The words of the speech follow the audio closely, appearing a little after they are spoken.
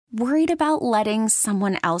Worried about letting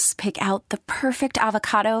someone else pick out the perfect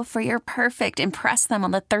avocado for your perfect impress them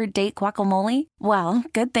on the third date guacamole? Well,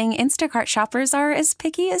 good thing Instacart shoppers are as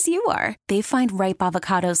picky as you are. They find ripe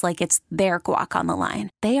avocados like it's their guac on the line.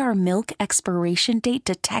 They are milk expiration date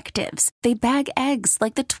detectives. They bag eggs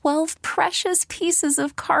like the 12 precious pieces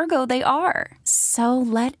of cargo they are. So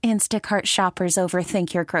let Instacart shoppers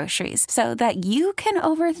overthink your groceries so that you can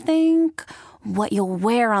overthink what you'll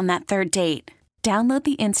wear on that third date. Download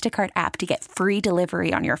the Instacart app to get free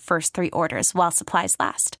delivery on your first 3 orders while supplies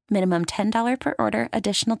last. Minimum $10 per order.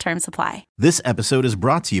 Additional terms apply. This episode is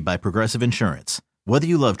brought to you by Progressive Insurance. Whether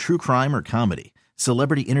you love true crime or comedy,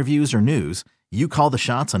 celebrity interviews or news, you call the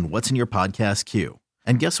shots on what's in your podcast queue.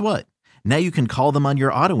 And guess what? Now you can call them on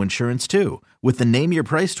your auto insurance too with the Name Your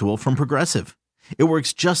Price tool from Progressive. It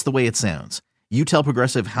works just the way it sounds. You tell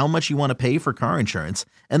Progressive how much you want to pay for car insurance,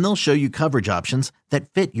 and they'll show you coverage options that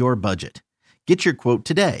fit your budget. Get your quote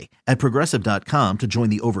today at Progressive.com to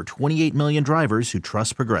join the over 28 million drivers who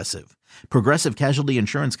trust Progressive. Progressive Casualty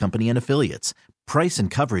Insurance Company and Affiliates. Price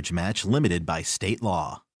and coverage match limited by state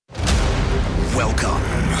law. Welcome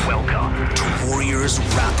to Warriors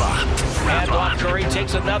Wrap-Up. And Curry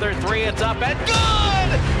takes another three. It's up and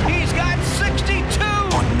good! He's got 62!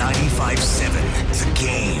 On 95.7, The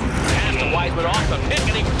Game. Pass to Wiseman off the pick,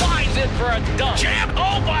 and he flies in for a dunk. Jam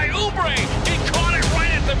home by Oubre. He caught it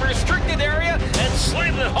right at the restricted area and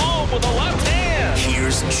slammed it home with a left hand.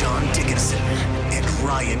 Here's John Dickinson and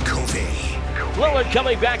Ryan Covey. Lillard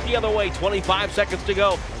coming back the other way, 25 seconds to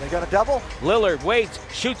go. They got a double? Lillard waits,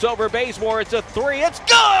 shoots over Bazemore. It's a three. It's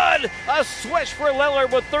good! A swish for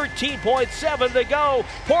Lillard with 13.7 to go.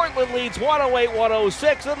 Portland leads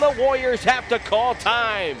 108-106, and the Warriors have to call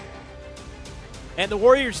time. And the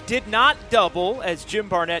Warriors did not double, as Jim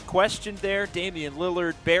Barnett questioned there. Damian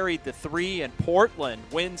Lillard buried the three, and Portland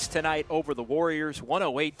wins tonight over the Warriors,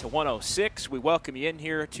 108-106. We welcome you in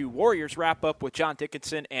here to Warriors Wrap-Up with John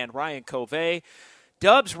Dickinson and Ryan Covey.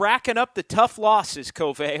 Dubs racking up the tough losses,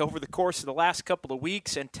 Covey, over the course of the last couple of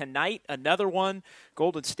weeks, and tonight another one.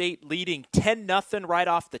 Golden State leading 10-0 right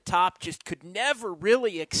off the top. Just could never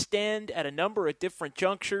really extend at a number of different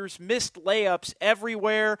junctures. Missed layups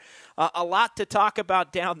everywhere. A lot to talk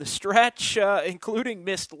about down the stretch, including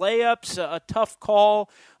missed layups. A tough call,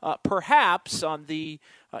 perhaps, on the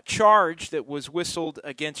charge that was whistled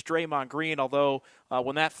against Draymond Green, although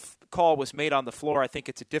when that call was made on the floor, I think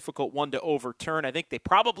it's a difficult one to overturn. I think they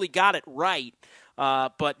probably got it right.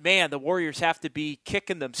 But, man, the Warriors have to be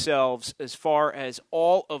kicking themselves as far as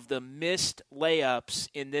all of the missed layups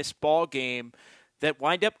in this ball game that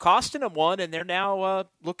wind up costing them one, and they're now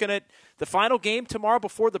looking at the final game tomorrow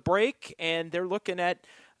before the break, and they're looking at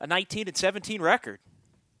a 19-17 record.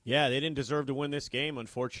 Yeah, they didn't deserve to win this game,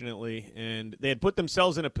 unfortunately, and they had put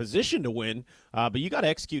themselves in a position to win, but you got to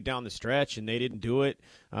execute down the stretch, and they didn't do it.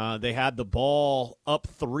 They had the ball up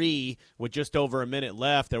 3 with just over a minute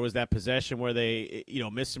left. There was that possession where they,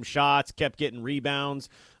 missed some shots, kept getting rebounds.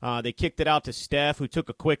 They kicked it out to Steph, who took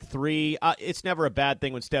a quick 3. It's never a bad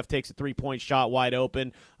thing when Steph takes a 3-point shot wide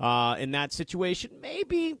open. In that situation,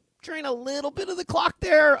 maybe drain a little bit of the clock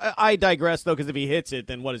there. I digress, though, because if he hits it,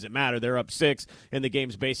 then what does it matter? They're up 6, and the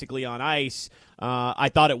game's basically on ice. I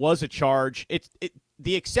thought it was a charge.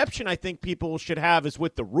 The exception I think people should have is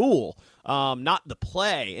with the rule, not the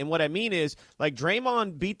play. And what I mean is, like,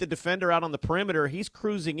 Draymond beat the defender out on the perimeter. He's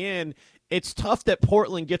cruising in. It's tough that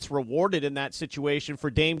Portland gets rewarded in that situation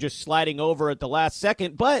for Dame just sliding over at the last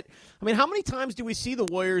second. But, I mean, how many times do we see the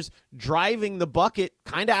Warriors driving the bucket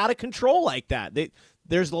kind of out of control like that?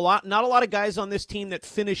 There's not a lot of guys on this team that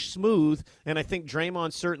finish smooth, and I think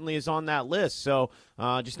Draymond certainly is on that list. So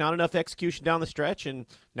just not enough execution down the stretch, and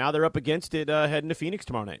now they're up against it heading to Phoenix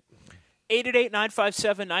tomorrow night.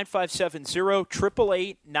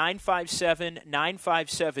 888-957-9570,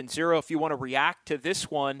 888-957-9570. If you want to react to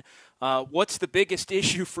this one, what's the biggest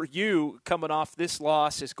issue for you coming off this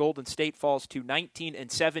loss as Golden State falls to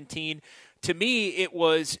 19-17? To me, it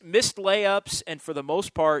was missed layups and, for the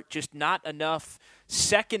most part, just not enough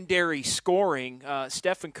secondary scoring.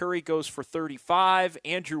 Stephen Curry goes for 35.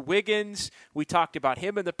 Andrew Wiggins, we talked about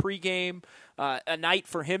him in the pregame. A night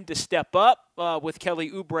for him to step up with Kelly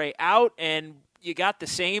Oubre out, and you got the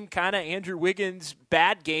same kind of Andrew Wiggins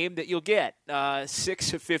bad game that you'll get.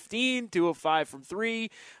 6 of 15, 2 of 5 from 3.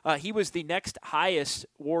 He was the next highest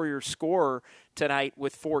Warriors scorer tonight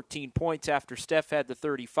with 14 points after Steph had the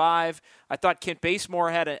 35. I thought Kent Bazemore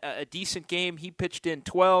had a decent game. He pitched in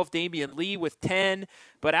 12. Damian Lee with 10.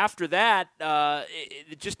 But after that,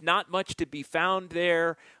 just not much to be found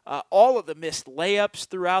there. All of the missed layups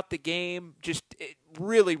throughout the game.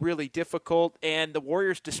 really, really difficult. And the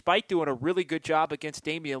Warriors, despite doing a really good job against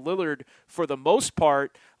Damian Lillard, for the most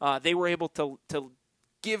part, they were able to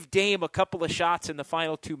give Dame a couple of shots in the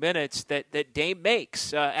final 2 minutes that Dame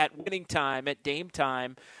makes at winning time, at Dame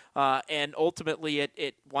time, and ultimately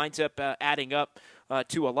it winds up adding up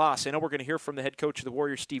to a loss. I know we're going to hear from the head coach of the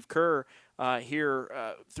Warriors, Steve Kerr,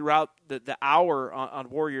 here throughout the hour on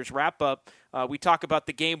Warriors wrap-up. We talk about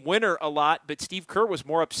the game winner a lot, but Steve Kerr was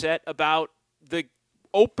more upset about the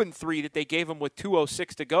open three that they gave him with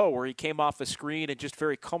 2:06 to go, where he came off a screen and just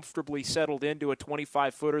very comfortably settled into a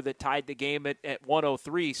 25-footer that tied the game at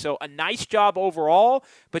 103. So a nice job overall,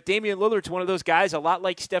 but Damian Lillard's one of those guys, a lot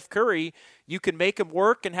like Steph Curry. You can make him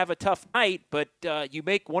work and have a tough night, but you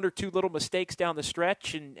make one or two little mistakes down the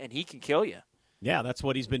stretch, and he can kill you. Yeah, that's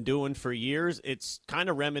what he's been doing for years. It's kind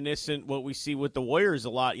of reminiscent what we see with the Warriors a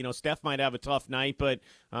lot. Steph might have a tough night, but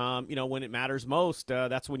when it matters most,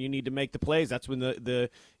 that's when you need to make the plays. That's when the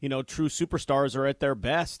true superstars are at their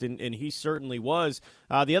best, and he certainly was.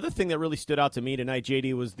 The other thing that really stood out to me tonight,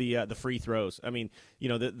 JD, was the free throws. I mean,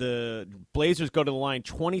 the Blazers go to the line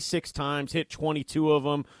 26 times, hit 22 of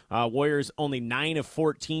them. Warriors only 9 of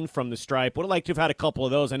 14 from the stripe. Would have liked to have had a couple of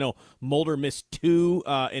those. I know Mulder missed 2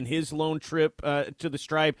 in his lone trip to the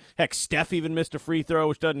stripe. Heck, Steph even missed a free throw,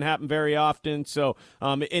 which doesn't happen very often. So,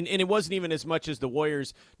 and it wasn't even as much as the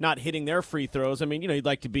Warriors not hitting their free throws. I mean, you'd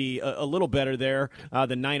like to be a little better there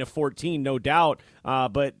than 9 of 14, no doubt.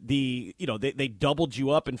 But they doubled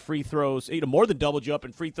you up in free throws, more than doubled you up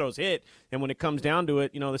in free throws hit. And when it comes down to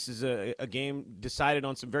it, this is a game decided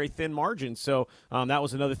on some very thin margins. So that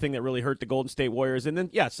was another thing that really hurt the Golden State Warriors. And then,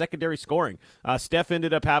 secondary scoring. Steph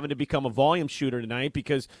ended up having to become a volume shooter tonight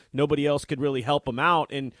because nobody else could really help him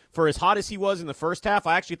out. And for as hot as he was in the first half,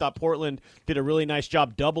 I actually thought Portland did a really nice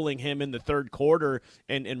job doubling him in the third quarter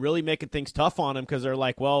and really making things tough on him because they're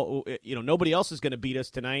like, well, nobody else is going to beat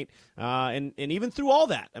us tonight. And even through all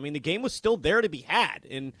that, I mean, the game was still there to be had,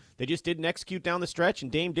 and they just didn't execute down the stretch,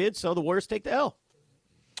 and Dame did, so the Warriors take the L.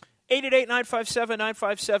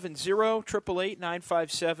 888-957-9570,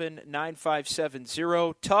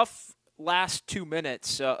 888-957-9570. Tough last 2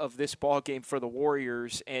 minutes of this ball game for the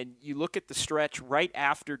Warriors, and you look at the stretch right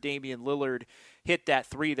after Damian Lillard hit that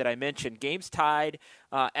three that I mentioned. Game's tied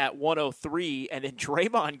at 103, and then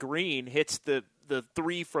Draymond Green hits the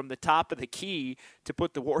three from the top of the key to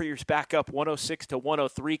put the Warriors back up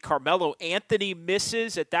 106-103. Carmelo Anthony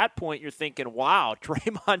misses. At that point, you're thinking, wow,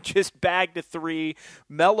 Draymond just bagged a three.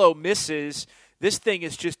 Melo misses. This thing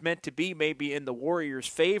is just meant to be maybe in the Warriors'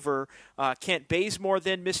 favor. Kent Bazemore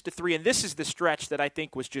then missed a three, and this is the stretch that I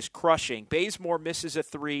think was just crushing. Bazemore misses a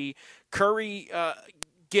three. Curry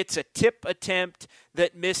gets a tip attempt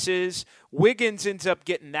that misses. Wiggins ends up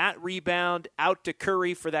getting that rebound out to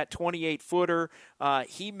Curry for that 28-footer.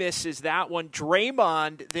 He misses that one.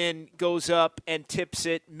 Draymond then goes up and tips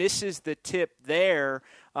it, misses the tip there,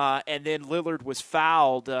 and then Lillard was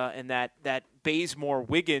fouled in that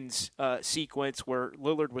Bazemore-Wiggins sequence where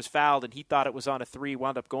Lillard was fouled and he thought it was on a three,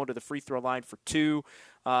 wound up going to the free throw line for 2.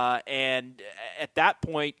 And at that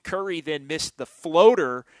point, Curry then missed the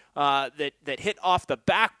floater that hit off the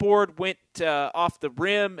backboard, went off the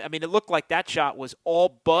rim. I mean, it looked like that shot was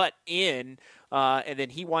all but in, and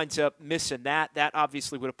then he winds up missing that. That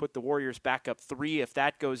obviously would have put the Warriors back up 3 if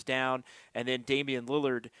that goes down, and then Damian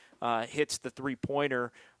Lillard hits the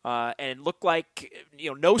three-pointer. And it looked like,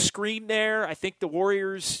 no screen there. I think the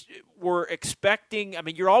Warriors were expecting,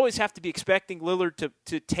 you always have to be expecting Lillard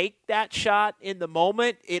to take that shot in the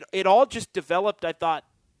moment. It all just developed, I thought,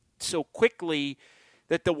 so quickly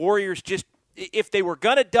that the Warriors just, if they were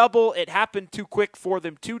going to double, it happened too quick for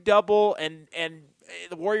them to double. And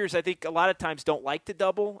the Warriors, I think, a lot of times don't like to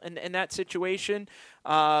double in that situation.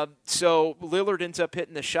 So Lillard ends up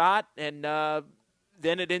hitting the shot, and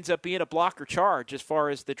then it ends up being a block or charge as far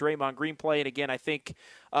as the Draymond Green play. And again, I think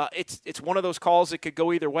it's one of those calls that could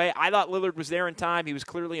go either way. I thought Lillard was there in time. He was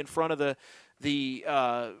clearly in front of the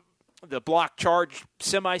block charge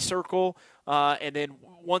semicircle. And then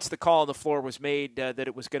once the call on the floor was made that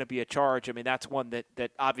it was going to be a charge, that's one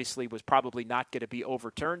that obviously was probably not going to be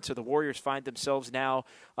overturned. So the Warriors find themselves now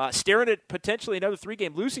staring at potentially another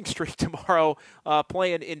 3-game losing streak tomorrow,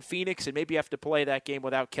 playing in Phoenix, and maybe have to play that game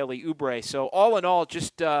without Kelly Oubre. So all in all,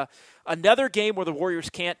 just another game where the Warriors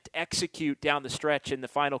can't execute down the stretch in the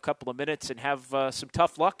final couple of minutes and have some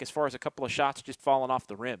tough luck as far as a couple of shots just falling off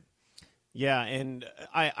the rim. Yeah, and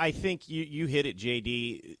I think you hit it,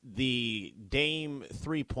 JD. The Dame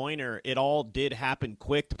three-pointer, it all did happen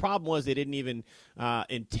quick. The problem was they didn't even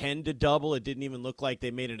intend to double. It didn't even look like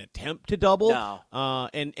they made an attempt to double. No.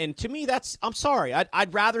 And to me, I'm sorry.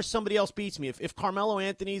 I'd rather somebody else beats me. If Carmelo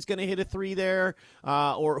Anthony's going to hit a three there,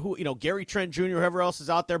 or Gary Trent Jr., whoever else is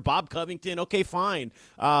out there, Bob Covington, okay, fine.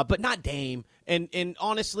 But not Dame. And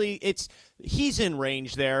honestly, he's in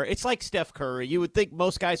range there. It's like Steph Curry. You would think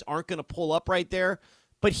most guys aren't going to pull up right there,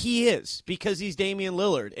 but he is because he's Damian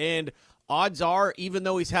Lillard. And odds are, even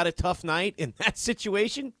though he's had a tough night in that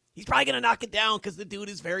situation, he's probably going to knock it down because the dude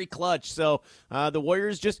is very clutch. So the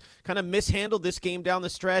Warriors just kind of mishandled this game down the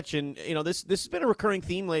stretch. And, this has been a recurring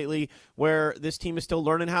theme lately where this team is still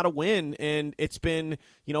learning how to win. And it's been,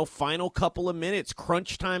 final couple of minutes,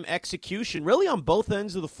 crunch time execution, really on both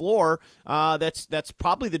ends of the floor. That's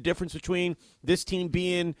probably the difference between this team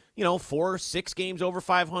being, 4 or 6 games over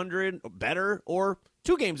 500 better, or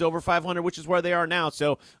 2 games over 500, which is where they are now.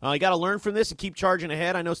 So you got to learn from this and keep charging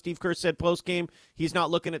ahead. I know Steve Kerr said post-game he's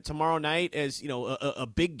not looking at tomorrow night as a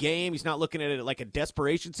big game. He's not looking at it like a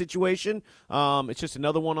desperation situation. It's just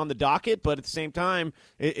another one on the docket. But at the same time,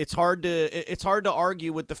 it's hard to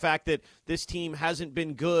argue with the fact that this team hasn't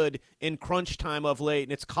been good in crunch time of late,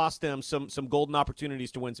 and it's cost them some golden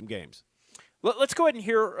opportunities to win some games. Let's go ahead and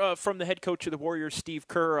hear from the head coach of the Warriors, Steve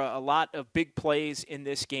Kerr. A lot of big plays in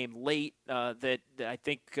this game late that I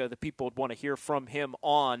think the people would want to hear from him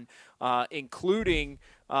on, including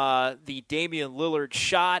the Damian Lillard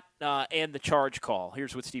shot and the charge call.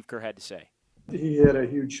 Here's what Steve Kerr had to say. He hit a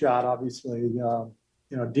huge shot, obviously,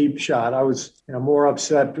 deep shot. I was more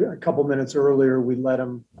upset a couple minutes earlier. We let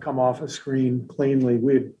him come off a screen cleanly.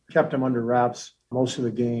 We had kept him under wraps most of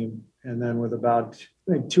the game. And then with about,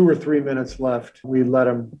 2 or 3 minutes left, we let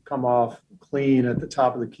him come off clean at the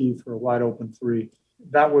top of the key for a wide open three.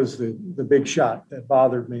 That was the big shot that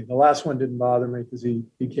bothered me. The last one didn't bother me because he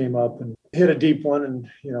came up and hit a deep one, and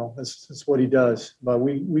that's what he does. But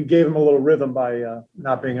we gave him a little rhythm by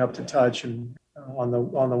not being up to touch and on the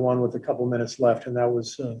one with a couple minutes left, and that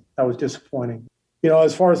was disappointing.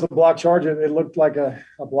 As far as the block charge, it looked like a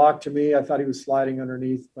block to me. I thought he was sliding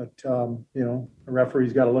underneath, but, the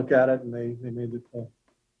referee's got to look at it, and they made the play.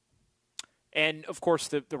 And, of course,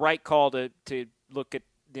 the right call to look at,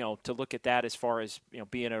 to look at that as far as,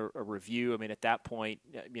 being a review. I mean, at that point,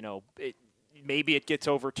 maybe it gets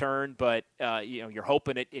overturned, but, you're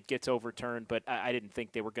hoping it gets overturned. But I didn't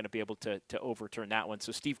think they were going to be able to overturn that one.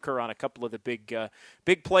 So Steve Kerr on a couple of the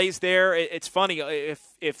big plays there. It's funny,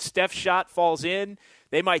 if Steph's shot falls in,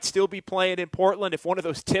 they might still be playing in Portland. If one of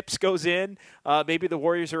those tips goes in, maybe the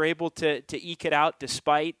Warriors are able to eke it out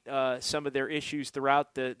despite some of their issues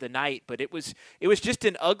throughout the night. But it was just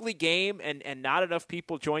an ugly game, and not enough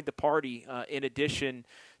people joined the party in addition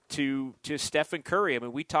to Stephen Curry. I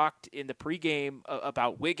mean, we talked in the pregame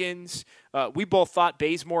about Wiggins. We both thought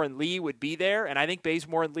Bazemore and Lee would be there, and I think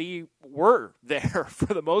Bazemore and Lee were there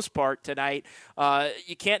for the most part tonight.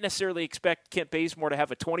 You can't necessarily expect Kent Bazemore to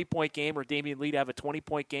have a 20-point game or Damian Lee to have a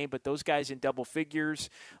 20-point game, but those guys in double figures,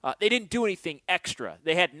 they didn't do anything extra.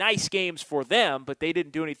 They had nice games for them, but they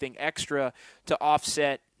didn't do anything extra to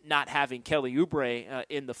offset not having Kelly Oubre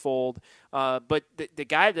in the fold. But the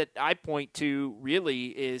guy that I point to really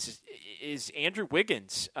is Andrew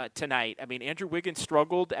Wiggins tonight. I mean, Andrew Wiggins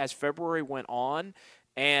struggled as February went on.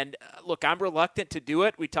 And look, I'm reluctant to do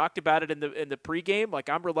it. We talked about it in the pregame. Like,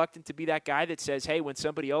 I'm reluctant to be that guy that says, hey, when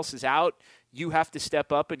somebody else is out, you have to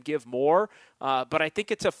step up and give more. But I think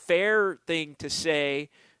it's a fair thing to say,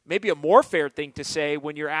 maybe a more fair thing to say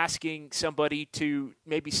when you're asking somebody to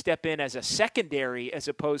maybe step in as a secondary as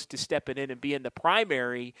opposed to stepping in and being the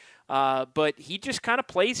primary. But he just kind of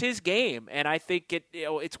plays his game. And I think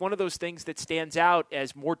it's one of those things that stands out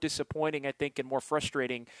as more disappointing, I think, and more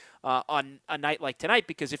frustrating on a night like tonight.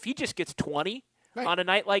 Because if he just gets 20 on a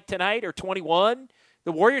night like tonight or 21,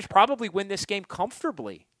 the Warriors probably win this game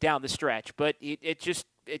comfortably down the stretch. But it just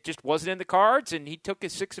wasn't in the cards, and he took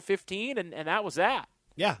his 6 of 15, and that was that.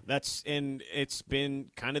 Yeah, and it's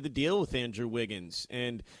been kind of the deal with Andrew Wiggins.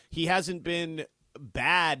 And he hasn't been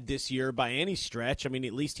bad this year by any stretch. I mean,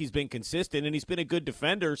 at least he's been consistent, and he's been a good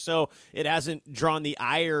defender, so it hasn't drawn the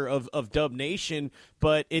ire of Dub Nation,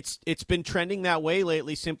 but it's been trending that way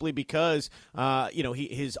lately simply because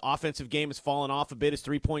his offensive game has fallen off a bit. His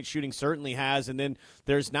three-point shooting certainly has, and then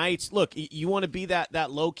there's nights, look, you want to be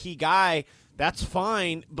that low-key guy that's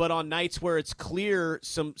fine. But on nights where it's clear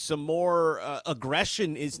some more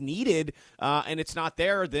aggression is needed and it's not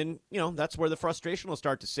there, then, that's where the frustration will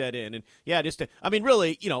start to set in. And,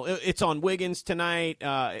 really, it's on Wiggins tonight.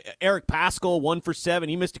 Eric Paschall, 1 for 7.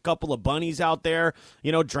 He missed a couple of bunnies out there.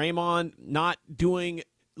 Draymond not doing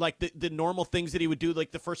 – like the normal things that he would do,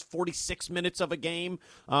 like the first 46 minutes of a game.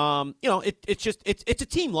 It's a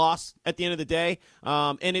team loss at the end of the day.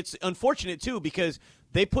 And it's unfortunate, too, because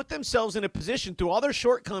they put themselves in a position through all their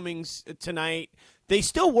shortcomings tonight. They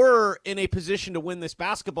still were in a position to win this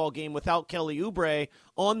basketball game without Kelly Oubre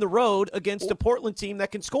on the road against a Portland team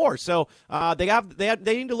that can score. So they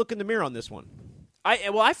need to look in the mirror on this one.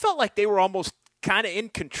 I felt like they were almost kind of in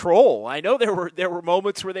control. I know there were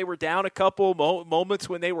moments where they were down a couple, moments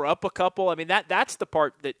when they were up a couple. I mean, that's the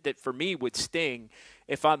part that for me would sting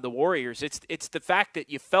if I'm the Warriors. It's the fact that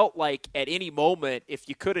you felt like at any moment, if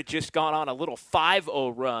you could have just gone on a little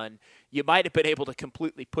 5-0 run, you might have been able to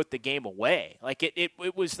completely put the game away. Like it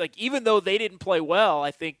was like, even though they didn't play well, I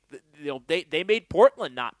think they made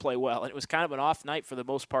Portland not play well, and it was kind of an off night for the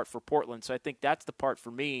most part for Portland. So I think that's the part for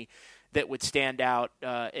me that would stand out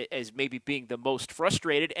as maybe being the most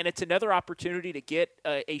frustrated. And it's another opportunity to get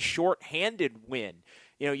a short-handed win.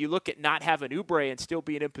 You look at not having Oubre and still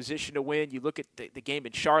being in position to win. You look at the game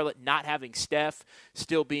in Charlotte, not having Steph,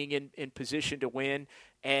 still being in position to win.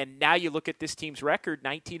 And now you look at this team's record,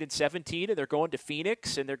 19-17, and they're going to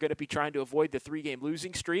Phoenix, and they're going to be trying to avoid the 3-game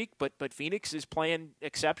losing streak. But Phoenix is playing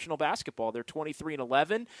exceptional basketball. They're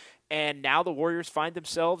 23-11, and now the Warriors find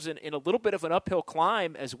themselves in a little bit of an uphill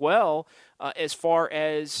climb as well, as far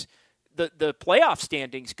as the playoff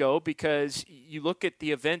standings go, because you look at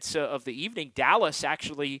the events of the evening. Dallas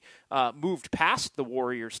actually moved past the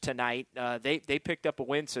Warriors tonight. They picked up a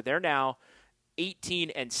win, so they're now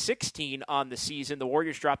 18-16 on the season. The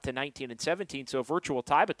Warriors dropped to 19-17, so a virtual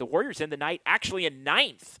tie, but the Warriors end the night actually in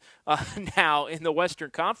 9th now in the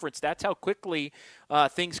Western Conference. That's how quickly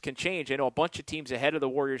things can change. I know a bunch of teams ahead of the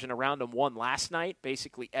Warriors and around them won last night.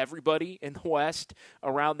 Basically everybody in the West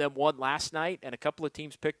around them won last night, and a couple of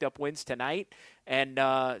teams picked up wins tonight. And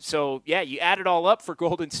you add it all up for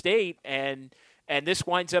Golden State, and this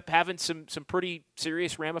winds up having some pretty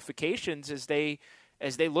serious ramifications as they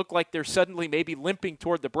look like they're suddenly maybe limping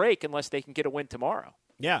toward the break unless they can get a win tomorrow.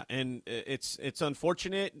 Yeah, and it's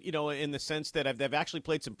unfortunate, in the sense that they've actually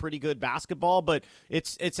played some pretty good basketball, but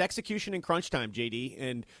it's execution in crunch time, JD.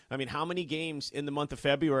 And I mean, how many games in the month of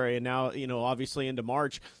February and now, obviously into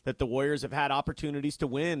March, that the Warriors have had opportunities to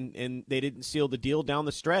win and they didn't seal the deal down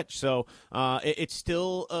the stretch. So it's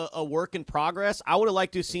still a work in progress. I would have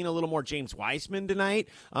liked to have seen a little more James Wiseman tonight.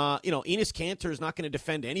 Enes Kanter is not going to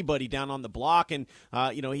defend anybody down on the block, and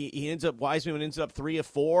Wiseman ends up 3 of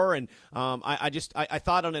 4, and I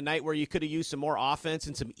thought on a night where you could have used some more offense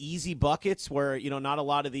and some easy buckets where, not a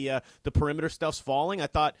lot of the perimeter stuff's falling. I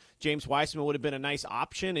thought James Wiseman would have been a nice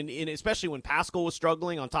option, and especially when Paschall was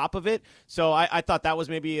struggling on top of it. So I thought that was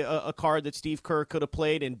maybe a card that Steve Kerr could have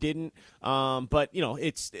played and didn't. But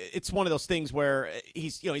it's one of those things where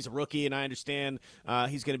he's a rookie, and I understand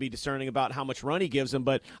he's going to be discerning about how much run he gives him.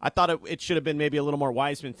 But I thought it should have been maybe a little more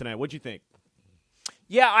Wiseman tonight. What'd you think?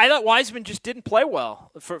 Yeah, I thought Wiseman just didn't play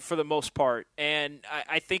well for the most part, and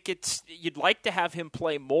I think you'd like to have him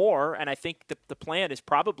play more, and I think the plan is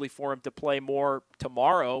probably for him to play more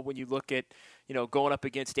tomorrow when you look at going up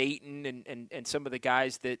against Ayton and some of the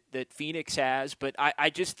guys that Phoenix has. But I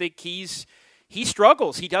just think he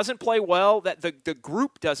struggles. He doesn't play well. That the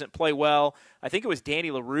group doesn't play well. I think it was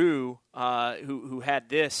Danny LaRue who had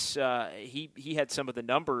this. He had some of the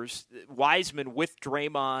numbers. Wiseman with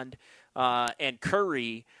Draymond and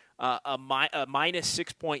Curry, a minus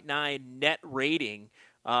 6.9 net rating.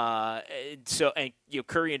 Curry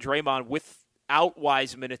and Draymond without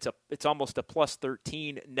Wiseman, it's almost a plus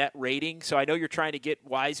 13 net rating. So I know you're trying to get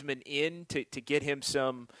Wiseman in to get him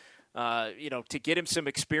some. To get him some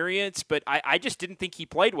experience, but I just didn't think he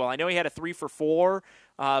played well. I know he had a 3 for 4,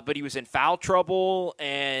 but he was in foul trouble,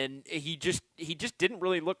 and he just didn't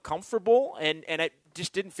really look comfortable, and it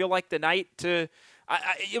just didn't feel like the night to.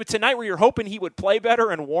 It's a night where you're hoping he would play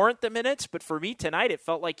better and warrant the minutes, but for me tonight, it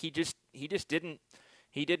felt like he just didn't.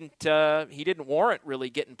 He didn't warrant really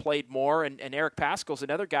getting played more, and Eric Paschall's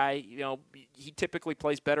another guy. He typically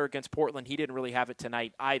plays better against Portland. He didn't really have it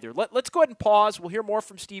tonight either. Let's go ahead and pause. We'll hear more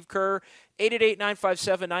from Steve Kerr.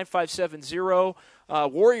 888-957-9570.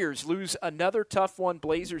 Warriors lose another tough one.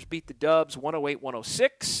 Blazers beat the Dubs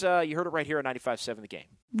 108-106. You heard it right here on 95.7 The Game.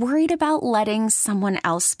 Worried about letting someone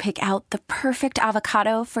else pick out the perfect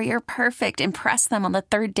avocado for your perfect impress them on the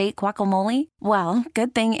third date guacamole? Well,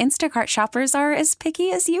 good thing Instacart shoppers are as picky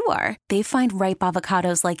as you are. They find ripe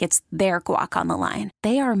avocados like it's their guac on the line.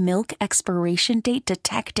 They are milk expiration date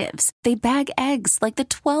detectives. They bag eggs like the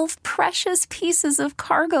 12 precious pieces of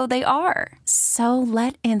cargo they are. So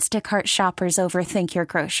let Instacart shoppers overthink your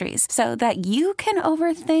groceries so that you can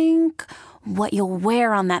overthink what you'll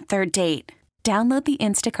wear on that third date. Download the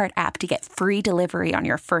Instacart app to get free delivery on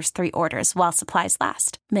your first 3 orders while supplies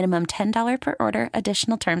last. Minimum $10 per order.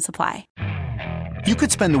 Additional terms apply. You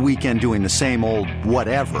could spend the weekend doing the same old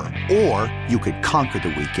whatever, or you could conquer the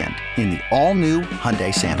weekend in the all-new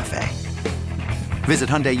Hyundai Santa Fe. Visit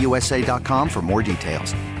HyundaiUSA.com for more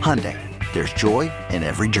details. Hyundai, there's joy in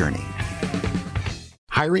every journey.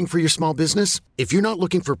 Hiring for your small business? If you're not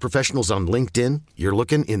looking for professionals on LinkedIn, you're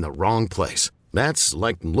looking in the wrong place. That's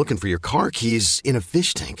like looking for your car keys in a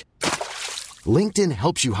fish tank. LinkedIn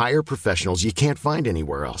helps you hire professionals you can't find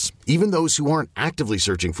anywhere else, even those who aren't actively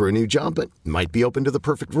searching for a new job but might be open to the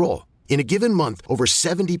perfect role. In a given month, over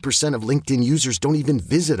 70% of LinkedIn users don't even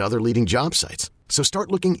visit other leading job sites. So start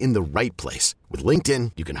looking in the right place. With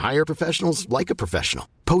LinkedIn, you can hire professionals like a professional.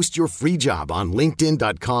 Post your free job on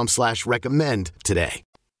linkedin.com/recommend today.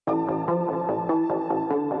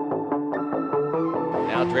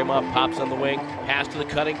 Now Draymond pops on the wing, pass to the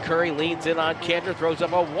cutting Curry, leans in on Kanter, throws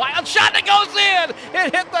up a wild shot that goes in!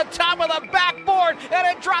 It hit the top of the backboard, and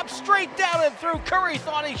it dropped straight down and through. Curry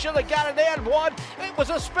thought he should have got it and one. It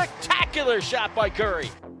was a spectacular shot by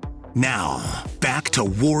Curry. Now, back to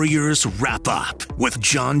Warriors Wrap-Up with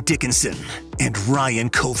John Dickinson and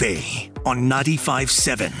Ryan Covey on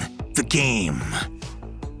 95.7 The Game.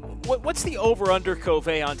 What's the over-under,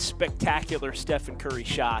 Covey, on spectacular Stephen Curry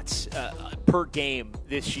shots per game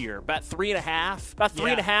this year? About 3.5? About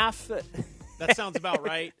 3.5? That sounds about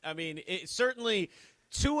right. I mean, it certainly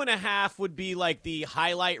 2.5 would be like the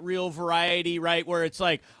highlight reel variety, right? Where it's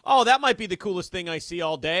like, oh, that might be the coolest thing I see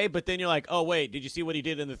all day. But then you're like, oh, wait, did you see what he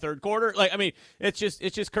did in the third quarter? Like, I mean, it's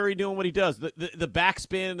just Curry doing what he does. The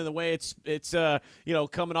backspin and the way it's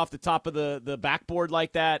coming off the top of the backboard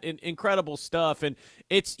like that. Incredible stuff. And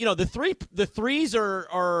it's, the threes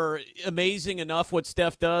are amazing enough what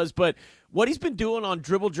Steph does, but what he's been doing on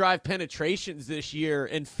dribble drive penetrations this year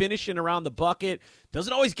and finishing around the bucket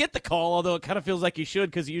doesn't always get the call, although it kind of feels like he should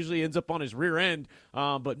because he usually ends up on his rear end.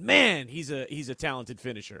 But, man, he's a talented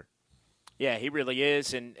finisher. Yeah, he really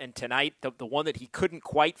is. And tonight, the one that he couldn't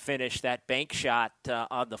quite finish, that bank shot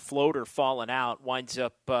on the floater falling out, winds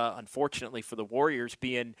up, unfortunately for the Warriors,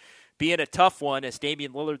 being a tough one as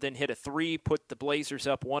Damian Lillard then hit a 3, put the Blazers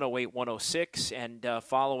up 108-106, and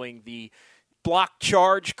following the block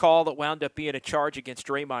charge call that wound up being a charge against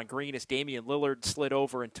Draymond Green as Damian Lillard slid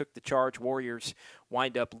over and took the charge. Warriors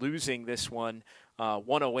wind up losing this one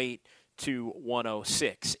 108-106.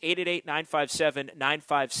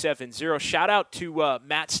 888-957-9570. Shout out to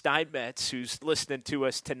Matt Steinmetz, who's listening to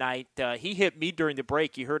us tonight. He hit me during the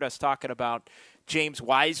break. He heard us talking about James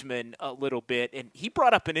Wiseman a little bit, and he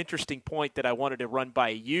brought up an interesting point that I wanted to run by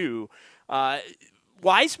you.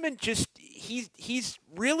 Wiseman he's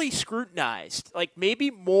really scrutinized, like maybe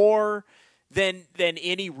more than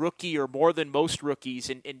any rookie or more than most rookies.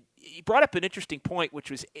 And he brought up an interesting point, which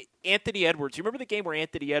was Anthony Edwards. You remember the game where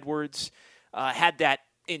Anthony Edwards had that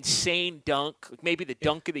insane dunk, maybe the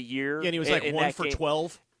dunk of the year? Yeah, and he was like 1 for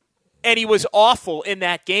 12. And he was awful in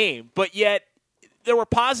that game, but yet there were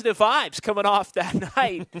positive vibes coming off that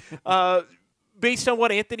night. Based on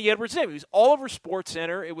what Anthony Edwards did. It was all over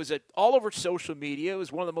SportsCenter. It was all over social media. It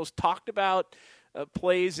was one of the most talked about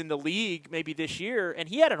plays in the league maybe this year, and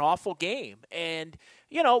he had an awful game. And,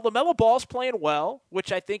 LaMelo Ball's playing well,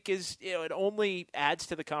 which I think is, it only adds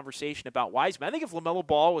to the conversation about Wiseman. I think if LaMelo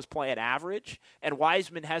Ball was playing average and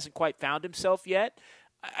Wiseman hasn't quite found himself yet,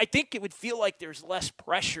 I think it would feel like there's less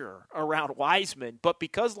pressure around Wiseman, but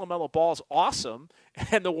because LaMelo Ball is awesome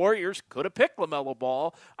and the Warriors could have picked LaMelo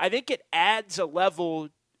Ball, I think it adds a level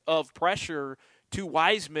of pressure to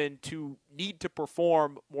Wiseman to need to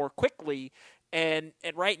perform more quickly. And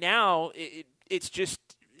right now, it's just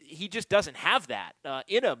he just doesn't have that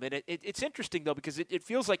in him. And it's interesting though, because it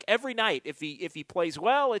feels like every night, if he plays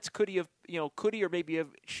well, it's should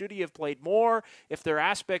he have played more? If there are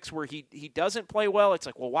aspects where he doesn't play well, it's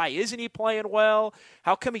like, well, why isn't he playing well?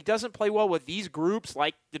 How come he doesn't play well with these groups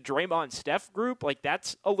like the Draymond Steph group? Like,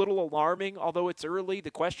 that's a little alarming, although it's early.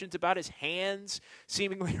 The questions about his hands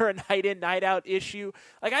seemingly are a night in, night out issue.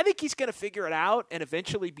 Like, I think he's going to figure it out and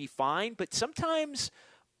eventually be fine, but sometimes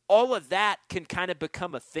all of that can kind of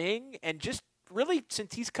become a thing. And just really,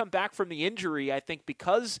 since he's come back from the injury, I think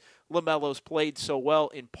because LaMelo's played so well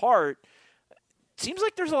in part, it seems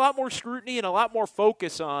like there's a lot more scrutiny and a lot more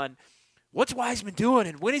focus on what's Wiseman doing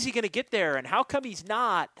and when is he going to get there and how come he's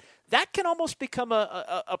not. That can almost become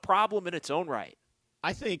a problem in its own right.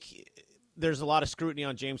 I think there's a lot of scrutiny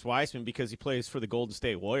on James Wiseman because he plays for the Golden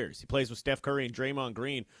State Warriors. He plays with Steph Curry and Draymond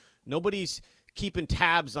Green. Nobody's keeping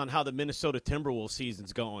tabs on how the Minnesota Timberwolves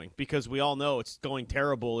season's going because we all know it's going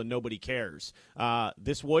terrible and nobody cares.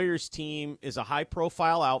 This Warriors team is a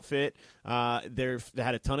high-profile outfit. They've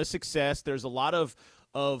had a ton of success. There's a lot of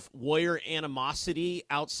Warrior animosity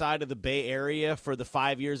outside of the Bay Area for the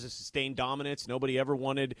 5 years of sustained dominance. Nobody ever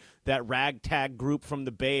wanted that ragtag group from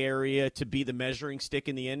the Bay Area to be the measuring stick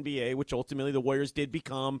in the NBA, which ultimately the Warriors did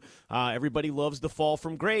become. Everybody loves the fall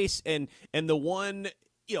from grace, and the one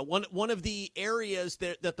of the areas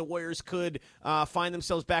that the Warriors could find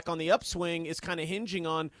themselves back on the upswing is kind of hinging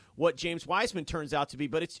on what James Wiseman turns out to be.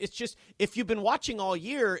 But it's just, if you've been watching all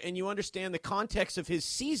year and you understand the context of his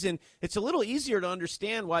season, it's a little easier to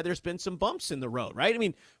understand why there's been some bumps in the road, right? I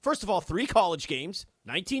mean, first of all, 3 college games,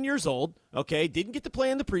 19 years old, okay, didn't get to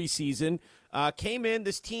play in the preseason, came in,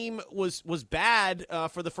 this team was bad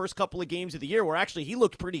for the first couple of games of the year where actually he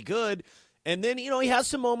looked pretty good. And then, he has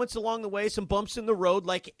some moments along the way, some bumps in the road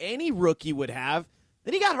like any rookie would have.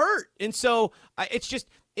 Then he got hurt. And so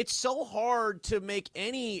it's so hard to make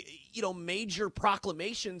any, major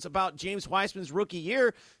proclamations about James Wiseman's rookie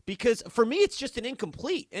year because for me, it's just an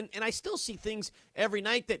incomplete. And I still see things every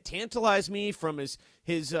night that tantalize me from his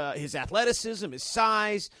athleticism, his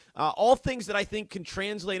size, all things that I think can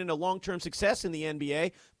translate into long-term success in the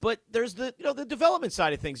NBA. But there's the development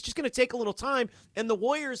side of things. It's just going to take a little time. And the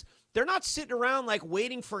Warriors, they're not sitting around like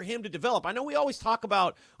waiting for him to develop. I know we always talk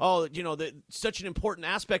about, such an important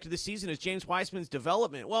aspect of the season is James Wiseman's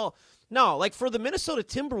development. Well, no, like for the Minnesota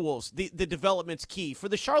Timberwolves, the development's key. For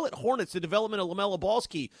the Charlotte Hornets, the development of LaMelo Ball's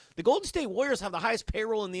key. The Golden State Warriors have the highest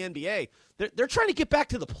payroll in the NBA. They're trying to get back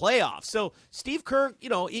to the playoffs. So Steve Kerr,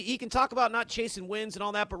 he can talk about not chasing wins and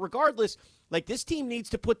all that, but regardless, like this team needs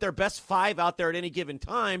to put their best 5 out there at any given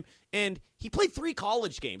time, and he played 3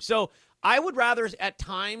 college games. So I would rather at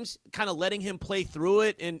times kind of letting him play through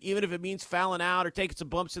it, and even if it means fouling out or taking some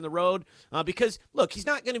bumps in the road, because, look, he's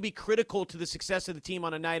not going to be critical to the success of the team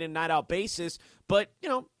on a night-in, night-out basis, but,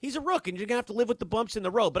 he's a rook, and you're going to have to live with the bumps in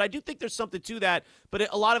the road. But I do think there's something to that,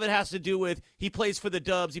 but a lot of it has to do with he plays for the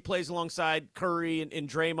Dubs, he plays alongside Curry and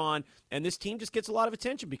Draymond, and this team just gets a lot of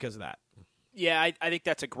attention because of that. Yeah, I think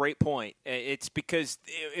that's a great point. It's because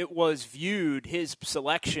it was viewed, his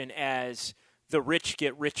selection, as the rich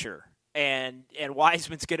get richer. And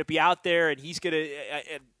Wiseman's going to be out there, and he's going to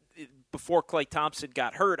before Klay Thompson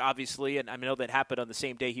got hurt, obviously, and I know that happened on the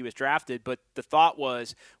same day he was drafted, but the thought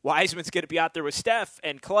was Wiseman's going to be out there with Steph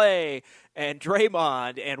and Klay and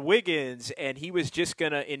Draymond and Wiggins, and he was just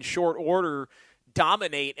going to, in short order,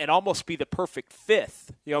 dominate and almost be the perfect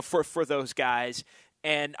fifth, for those guys.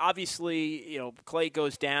 And obviously, Klay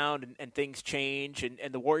goes down and things change, and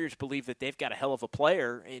the Warriors believe that they've got a hell of a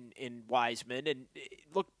player in Wiseman. And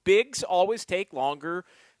look, bigs always take longer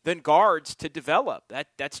than guards to develop.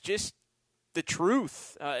 That's just the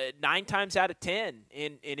truth. 9 times out of 10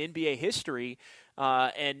 in NBA history,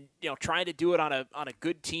 and trying to do it on a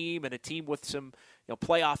good team and a team with some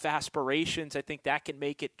playoff aspirations, I think that can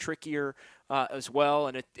make it trickier as well.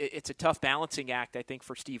 And it's a tough balancing act, I think,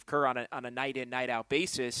 for Steve Kerr on a night-in, night-out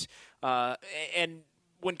basis. And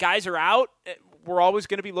when guys are out, we're always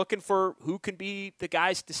going to be looking for who can be the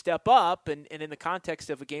guys to step up. And in the context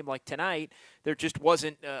of a game like tonight, there just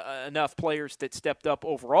wasn't enough players that stepped up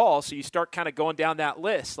overall. So you start kind of going down that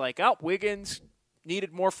list. Like, Wiggins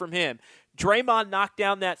needed more from him. Draymond knocked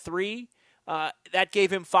down that 3. That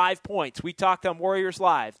gave him 5 points. We talked on Warriors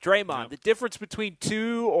Live. Draymond, the difference between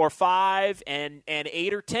 2 or 5 and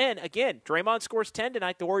 8 or 10. Again, Draymond scores 10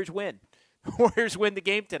 tonight. The Warriors win. Warriors win the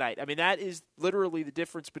game tonight. I mean, that is literally the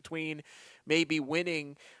difference between maybe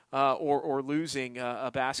winning or losing a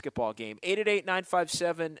basketball game.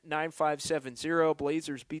 888-957-9570.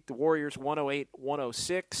 Blazers beat the Warriors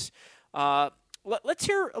 108-106. Let's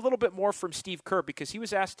hear a little bit more from Steve Kerr because he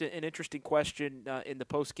was asked an interesting question in the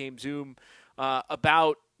post-game Zoom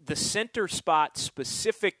about the center spot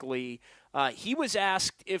specifically. He was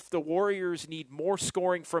asked if the Warriors need more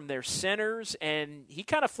scoring from their centers, and he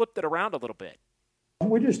kind of flipped it around a little bit.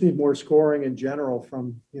 We just need more scoring in general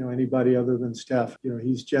from anybody other than Steph.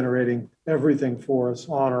 He's generating everything for us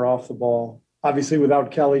on or off the ball. Obviously, without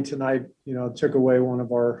Kelly tonight, took away one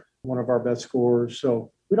of our best scorers.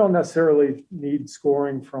 So we don't necessarily need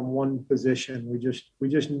scoring from one position. We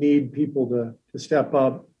just need people to step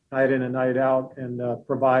up night in and night out and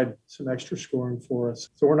provide some extra scoring for us.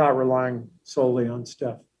 So we're not relying solely on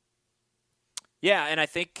Steph. Yeah, and I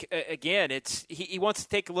think, again, he wants to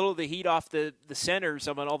take a little of the heat off the centers.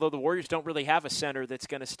 I mean, although the Warriors don't really have a center that's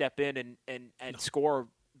going to step in and score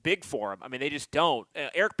big for him. I mean, they just don't.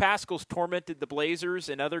 Eric Paschall's tormented the Blazers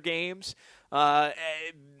in other games,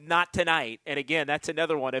 not tonight. And, again, that's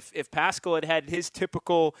another one. If Paschall had his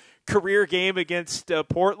typical career game against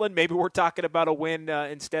Portland, maybe we're talking about a win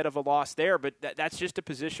instead of a loss there. But that's just a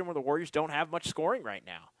position where the Warriors don't have much scoring right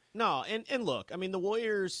now. No, and look, I mean, the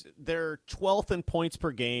Warriors, they're 12th in points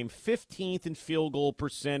per game, 15th in field goal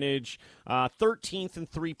percentage, 13th in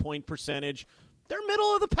three-point percentage. They're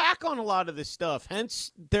middle of the pack on a lot of this stuff.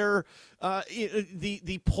 Hence, they're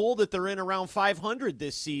the poll that they're in around 500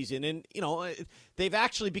 this season. And, they've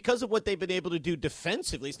actually, because of what they've been able to do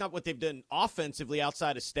defensively, it's not what they've done offensively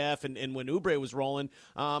outside of Steph and when Oubre was rolling.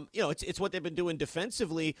 It's what they've been doing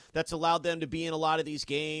defensively that's allowed them to be in a lot of these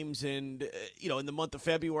games and, in the month of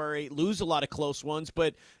February, lose a lot of close ones.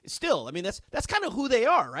 But still, I mean, that's kind of who they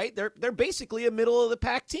are, right? They're basically a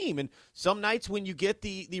middle-of-the-pack team. And some nights when you get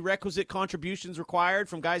the requisite contributions required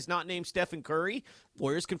from guys not named Stephen Curry,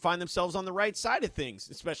 Warriors can find themselves on the right side of things,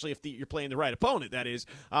 especially if you're playing the right opponent, that is.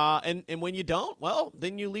 And when you don't, well,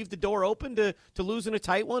 then you leave the door open to losing a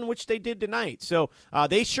tight one, which they did tonight. So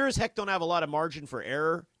they sure as heck don't have a lot of margin for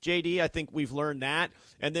error, JD. I think we've learned that.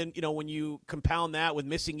 And then, when you compound that with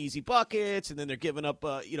missing easy buckets, and then they're giving up,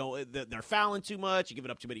 they're fouling too much, you're giving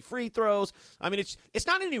up too many free throws. I mean, it's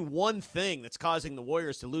not any one thing that's causing the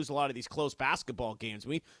Warriors to lose a lot of these close basketball games.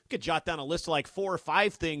 We could jot down a list of like 4 or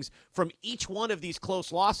 5 things from each one of these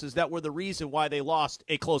close losses that were the reason why they lost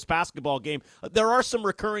a close basketball game. There are some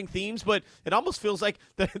recurring themes, but it almost feels like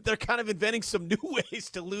they're kind of inventing some new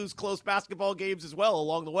ways to lose close basketball games as well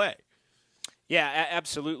along the way. Yeah,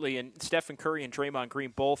 absolutely. And Stephen Curry and Draymond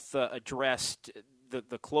Green both addressed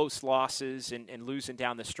the close losses and losing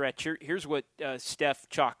down the stretch. Here's what Steph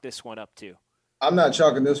chalked this one up to. I'm not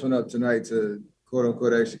chalking this one up tonight to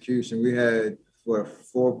quote-unquote execution. We had, a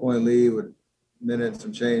 4-point lead with a minute and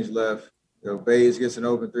some change left. Bays gets an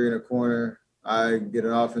open three in the corner. I get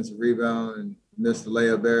an offensive rebound and miss the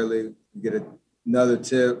layup barely. We get another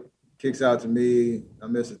tip, kicks out to me. I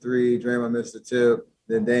miss a three. Draymond missed the tip.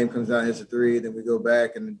 Then Dame comes out and hits a three. Then we go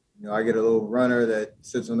back and, I get a little runner that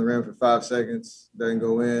sits on the rim for 5 seconds, doesn't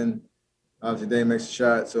go in. Obviously, Dame makes a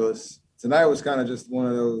shot. So tonight was kind of just one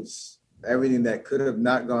of those, everything that could have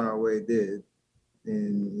not gone our way did.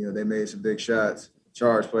 And, they made some big shots.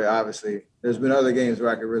 Charge play, obviously. There's been other games where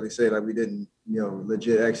I could really say, like, we didn't,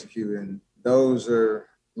 legit execute. And those are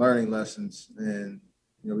learning lessons. And,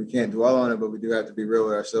 we can't dwell on it, but we do have to be real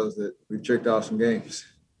with ourselves that we've tricked off some games.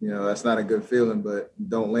 That's not a good feeling, but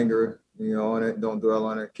don't linger, on it. Don't dwell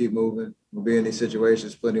on it. Keep moving. We'll be in these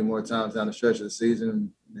situations plenty more times down the stretch of the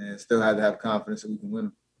season and still have to have confidence that we can win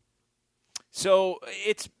them. So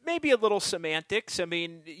it's maybe a little semantics. I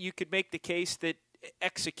mean, you could make the case that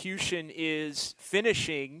execution is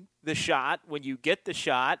finishing the shot when you get the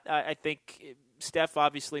shot. I think Steph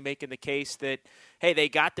obviously making the case that, hey, they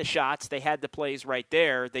got the shots, they had the plays right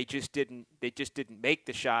there, they just didn't make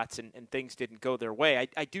the shots and things didn't go their way.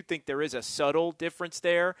 I do think there is a subtle difference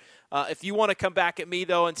there. If you want to come back at me,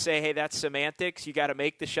 though, and say, hey, that's semantics, you got to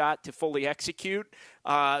make the shot to fully execute,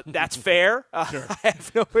 that's fair. Sure. I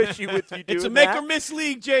have no issue with you doing that. It's a make-or-miss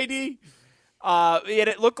league, JD. And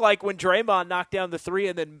it looked like when Draymond knocked down the three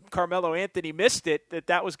and then Carmelo Anthony missed it,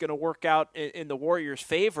 that was going to work out in the Warriors'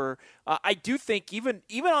 favor. I do think even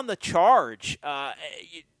on the charge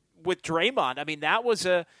with Draymond, I mean, that was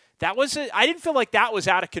a I didn't feel like that was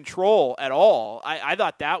out of control at all. I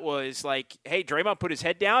thought that was like, hey, Draymond put his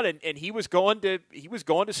head down and he was going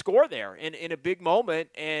to score there in a big moment.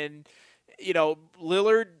 And,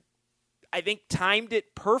 Lillard, I think, timed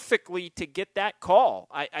it perfectly to get that call.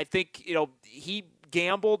 I think, he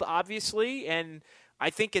gambled, obviously, and I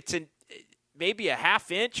think it's maybe a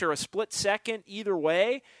half inch or a split second either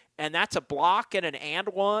way, and that's a block and an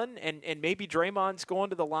one, and maybe Draymond's going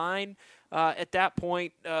to the line at that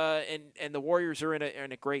point, and the Warriors are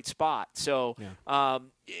in a great spot. So, yeah.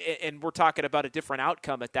 And we're talking about a different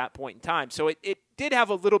outcome at that point in time. So it did have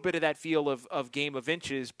a little bit of that feel of game of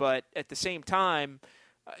inches, but at the same time,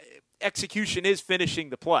 execution is finishing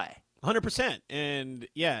the play. 100%. And,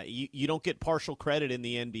 yeah, you don't get partial credit in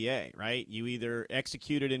the NBA, right? You either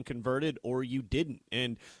executed and converted or you didn't.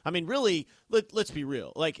 And, I mean, really, let's be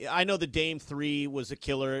real. Like, I know the Dame 3 was a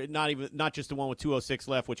killer, not just the one with 2:06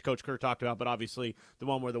 left, which Coach Kerr talked about, but obviously the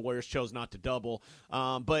one where the Warriors chose not to double.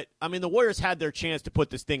 But, I mean, the Warriors had their chance to put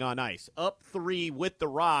this thing on ice. Up 3 with the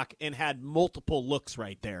rock and had multiple looks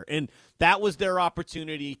right there. And That was their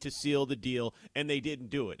opportunity to seal the deal, and they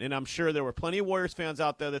didn't do it. And I'm sure there were plenty of Warriors fans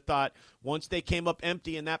out there that thought once they came up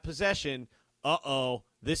empty in that possession,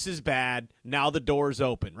 this is bad. Now the door's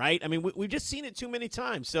open, right? I mean, we've just seen it too many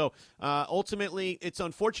times. So ultimately, it's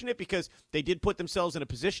unfortunate because they did put themselves in a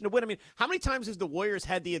position to win. I mean, how many times has the Warriors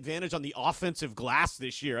had the advantage on the offensive glass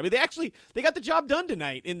this year? I mean, they got the job done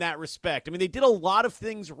tonight in that respect. I mean, they did a lot of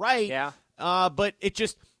things right, but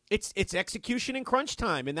it's execution in crunch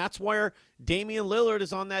time, and that's where Damian Lillard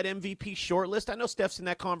is on that MVP shortlist. I know Steph's in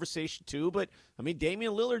that conversation too, but, I mean,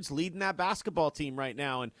 Damian Lillard's leading that basketball team right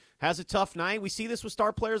now and has a tough night. We see this with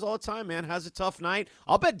star players all the time, man. Has a tough night.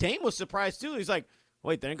 I'll bet Dame was surprised too. He's like,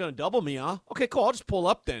 wait, they ain't going to double me, huh? Okay, cool. I'll just pull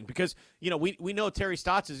up then because, we know Terry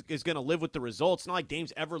Stotts is going to live with the results. It's not like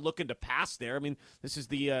Dame's ever looking to pass there. I mean,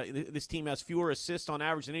 this team has fewer assists on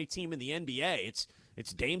average than any team in the NBA.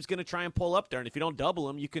 It's Dame's going to try and pull up there, and if you don't double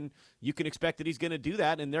him, you can expect that he's going to do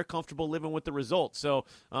that, and they're comfortable living with the results. So,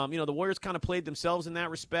 the Warriors kind of played themselves in that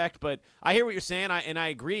respect, but I hear what you're saying, and I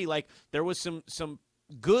agree. Like, there was some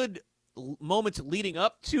good moments leading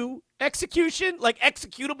up to execution, like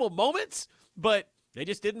executable moments, but they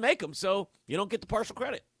just didn't make them, so you don't get the partial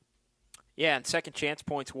credit. Yeah, and second chance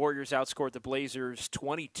points, Warriors outscored the Blazers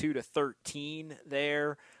 22-13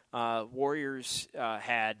 there. Warriors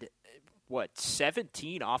had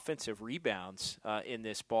 17 offensive rebounds in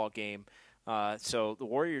this ball game. So the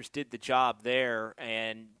Warriors did the job there,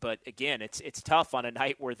 but again, it's tough on a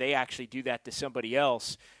night where they actually do that to somebody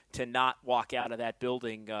else to not walk out of that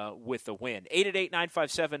building with a win.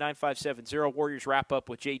 888-957-9570. Warriors wrap up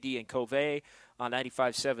with JD and Covey on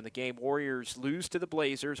 95.7 The Game. Warriors lose to the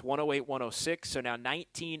Blazers 108-106, so now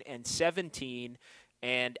 19-17,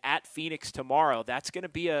 and at Phoenix tomorrow. That's going to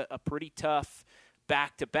be a pretty tough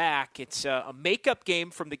back-to-back. It's a makeup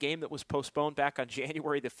game from the game that was postponed back on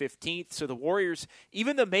January the 15th. So the Warriors,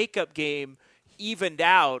 even the makeup game, evened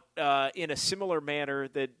out in a similar manner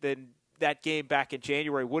than that game back in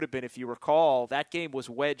January would have been. If you recall, that game was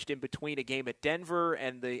wedged in between a game at Denver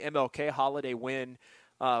and the MLK Holiday win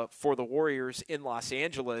for the Warriors in Los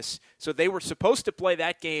Angeles. So they were supposed to play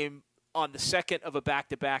that game on the second of a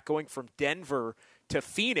back-to-back going from Denver to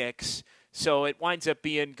Phoenix. So it winds up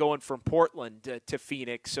being going from Portland to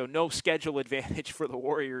Phoenix. So no schedule advantage for the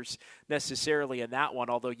Warriors necessarily in that one,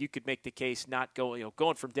 although you could make the case not going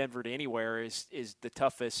from Denver to anywhere is the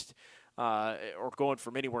toughest, or going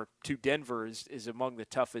from anywhere to Denver is among the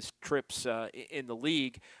toughest trips in the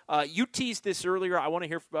league. You teased this earlier. I want to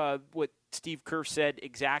hear what Steve Kerr said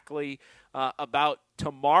exactly about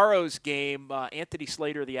tomorrow's game. Anthony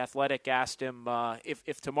Slater, the Athletic, asked him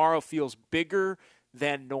if tomorrow feels bigger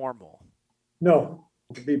than normal. No,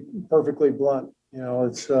 to be perfectly blunt,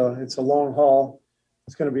 it's a long haul.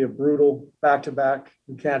 It's going to be a brutal back-to-back.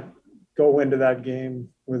 We can't go into that game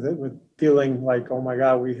with feeling like, oh my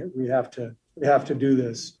God, we have to do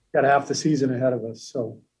this. Got half the season ahead of us.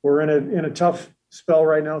 So we're in a tough spell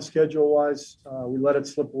right now, schedule-wise. We let it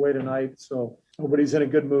slip away tonight, so nobody's in a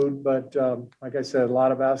good mood. But like I said, a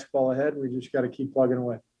lot of basketball ahead. We just got to keep plugging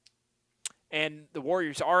away. And the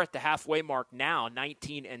Warriors are at the halfway mark now,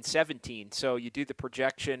 19-17. So you do the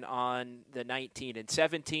projection on the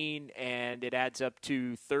 19-17, and it adds up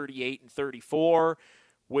to 38-34,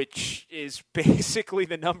 which is basically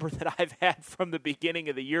the number that I've had from the beginning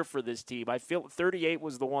of the year for this team. I feel 38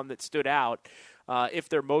 was the one that stood out if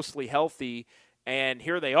they're mostly healthy. And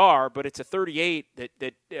here they are, but it's a 38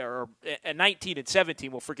 or a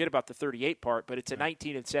 19-17. We'll forget about the 38 part, but it's a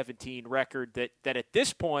 19-17 record that at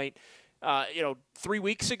this point, 3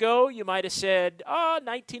 weeks ago, you might have said,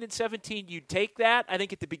 19-17, you'd take that. I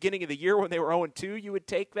think at the beginning of the year when they were 0-2, you would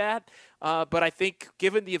take that. But I think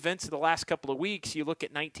given the events of the last couple of weeks, you look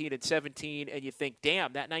at 19-17 and you think,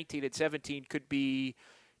 damn, that 19-17 could be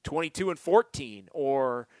 22-14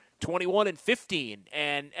 or 21-15.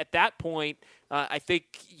 And at that point, I think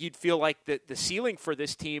you'd feel like the ceiling for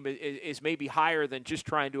this team is maybe higher than just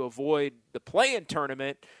trying to avoid the play-in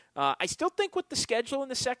tournament. I still think with the schedule in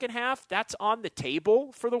the second half, that's on the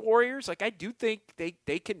table for the Warriors. Like, I do think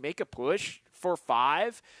they can make a push for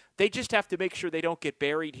 5. They just have to make sure they don't get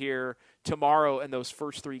buried here tomorrow in those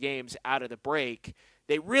first 3 games out of the break.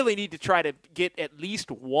 They really need to try to get at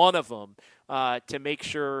least one of them to make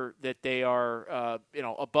sure that they are,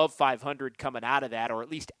 above 500 coming out of that, or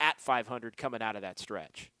at least at 500 coming out of that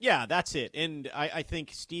stretch. Yeah, that's it. And I think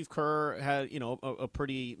Steve Kerr has, a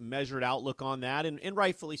pretty measured outlook on that, and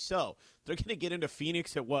rightfully so. They're going to get into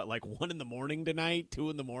Phoenix at 1 in the morning tonight,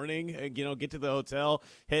 2 in the morning, get to the hotel,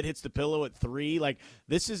 head hits the pillow at 3. Like,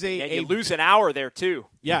 this is you lose an hour there too.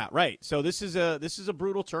 Yeah, right. So this is a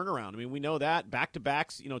brutal turnaround. I mean, we know that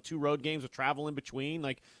back-to-backs, 2 road games with travel in between.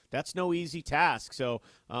 Like, That's no easy task. So,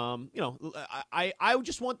 I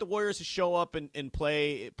just want the Warriors to show up and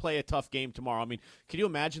play a tough game tomorrow. I mean, can you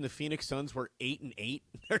imagine the Phoenix Suns were 8-8?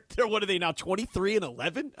 They're what are they now,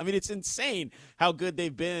 23-11? I mean, it's insane how good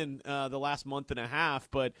they've been the last month and a half.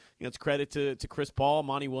 But it's credit to Chris Paul,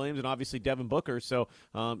 Monty Williams, and obviously Devin Booker. So,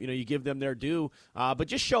 you give them their due. But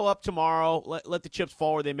just show up tomorrow. Let the chips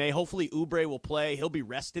fall where they may. Hopefully Oubre will play. He'll be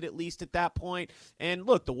rested at least at that point. And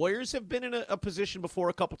look, the Warriors have been in a position before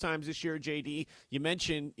a couple times this year, JD. You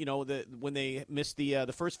mentioned, when they missed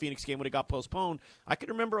the first Phoenix game when it got postponed. I can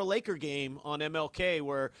remember a Laker game on MLK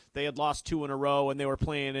where they had lost 2 in a row and they were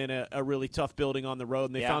playing in a really tough building on the road,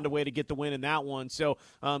 and they found a way to get the win in that one. So,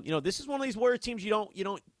 this is one of these Warrior teams you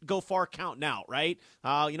don't go far counting out, right?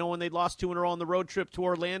 When they lost 2 in a row on the road trip to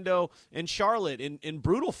Orlando and Charlotte in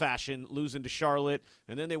brutal fashion, losing to Charlotte,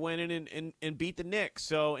 and then they went in and beat the Knicks.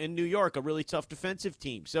 So in New York, a really tough defensive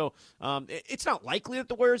team. So it's not likely that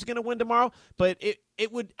the Warriors are going to win tomorrow, but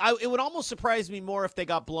it would almost surprise me more if they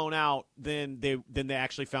got blown out than they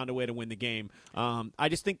actually found a way to win the game. I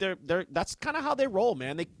just think that's kind of how they roll,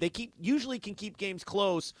 man. They usually can keep games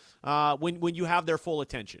close when you have their full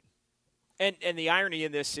attention. And the irony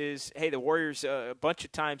in this is, hey, the Warriors a bunch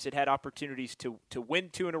of times had opportunities to win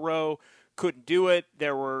 2 in a row, couldn't do it.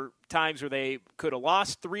 There were times where they could have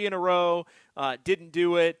lost 3 in a row, didn't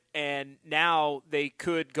do it, and now they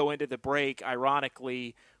could go into the break,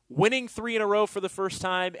 ironically, winning 3 in a row for the first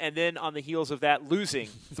time, and then on the heels of that, losing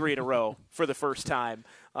 3 in a row for the first time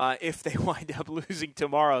if they wind up losing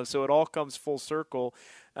tomorrow. So it all comes full circle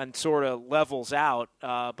and sort of levels out,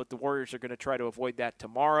 but the Warriors are going to try to avoid that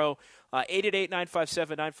tomorrow.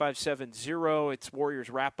 888-957-9570. It's Warriors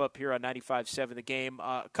wrap-up here on 95.7 The Game.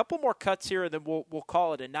 A couple more cuts here, and then we'll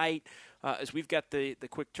call it a night as we've got the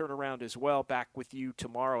quick turnaround as well. Back with you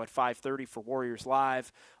tomorrow at 5:30 for Warriors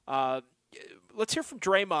Live. Let's hear from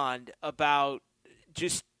Draymond about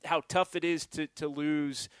just how tough it is to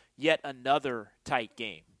lose yet another tight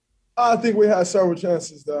game. I think we had several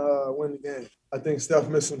chances to win the game. I think Steph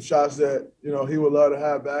missed some shots that, he would love to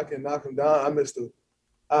have back and knock them down.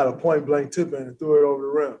 I had a point-blank tip in and threw it over the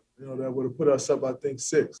rim, that would have put us up, I think,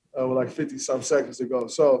 6 with like 50-some seconds to go.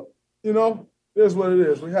 So, it is what it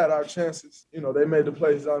is. We had our chances. They made the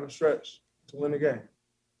plays down the stretch to win the game.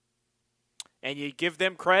 And you give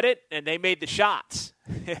them credit, and they made the shots.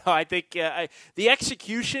 I think the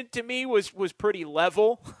execution to me was pretty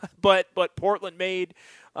level, but Portland made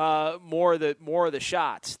more of the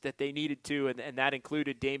shots that they needed to, and that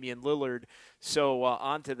included Damian Lillard. So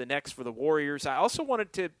on to the next for the Warriors. I also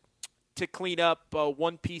wanted to clean up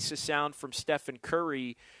one piece of sound from Stephen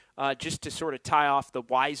Curry just to sort of tie off the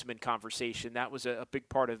Wiseman conversation. That was a big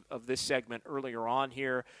part of this segment earlier on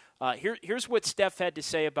here. Here's what Steph had to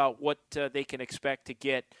say about what they can expect to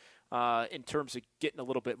get in terms of getting a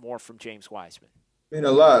little bit more from James Wiseman. A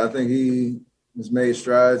lot. I think he has made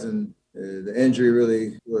strides, and the injury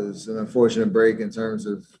really was an unfortunate break in terms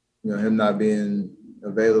of him not being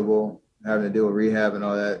available, having to deal with rehab and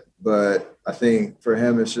all that. But I think for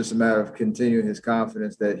him, it's just a matter of continuing his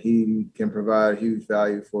confidence that he can provide huge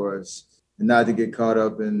value for us, and not to get caught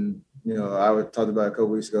up in, I talked about a couple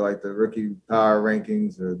weeks ago, like the rookie power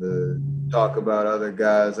rankings or the talk about other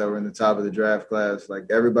guys that were in the top of the draft class. Like,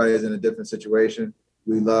 everybody is in a different situation.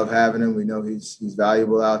 We love having him. We know he's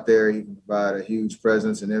valuable out there. He can provide a huge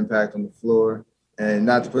presence and impact on the floor, and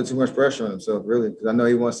not to put too much pressure on himself, really, because I know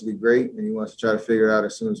he wants to be great and he wants to try to figure it out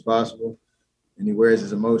as soon as possible. And he wears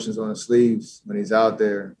his emotions on his sleeves when he's out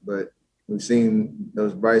there. But we've seen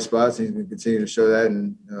those bright spots, and he's going to continue to show that.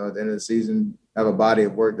 And at the end of the season, have a body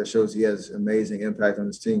of work that shows he has amazing impact on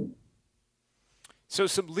his team. So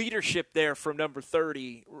some leadership there from number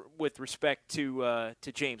 30 with respect to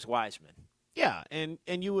James Wiseman. Yeah, and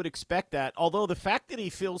you would expect that. Although the fact that he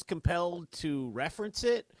feels compelled to reference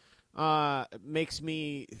it makes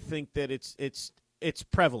me think that it's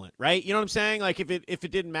prevalent, right? You know what I'm saying? Like, if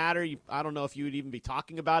it didn't matter, I don't know if you would even be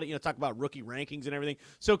talking about it. Talk about rookie rankings and everything.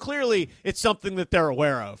 So clearly, it's something that they're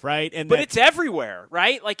aware of, right? But it's everywhere,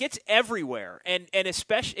 right? Like, it's everywhere, and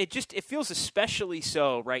especially it feels especially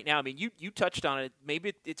so right now. I mean, you touched on it.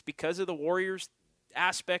 Maybe it's because of the Warriors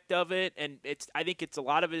aspect of it, and I think it's a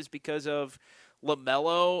lot of it is because of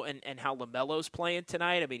LaMelo and how LaMelo's playing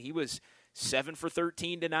tonight. I mean, he was 7 for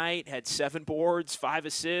 13 tonight, had 7 boards, 5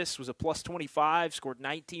 assists, was a plus 25, scored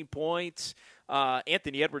 19 points.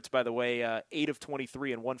 Anthony Edwards, by the way, 8 of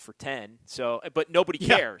 23 and 1 for 10. So, but nobody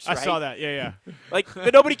cares, right? I saw that. Yeah.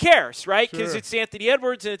 But nobody cares, right? Because Sure. It's Anthony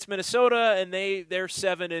Edwards and it's Minnesota, and they're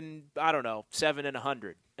 7 and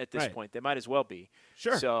 100 at this point. They might as well be.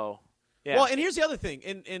 Sure. So, yeah. Well, and here's the other thing,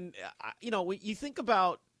 and you think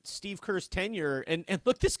about Steve Kerr's tenure, and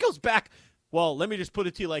look, this goes back, well, let me just put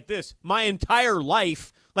it to you like this. My entire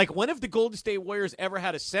life, like, when have the Golden State Warriors ever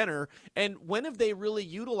had a center, and when have they really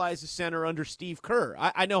utilized a center under Steve Kerr?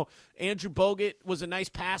 I know Andrew Bogut was a nice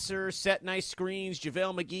passer, set nice screens.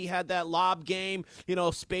 JaVale McGee had that lob game.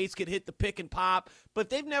 Spades could hit the pick and pop, but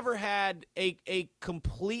they've never had a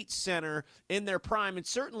complete center in their prime, and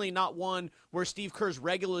certainly not one where Steve Kerr's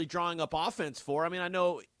regularly drawing up offense for. I mean, I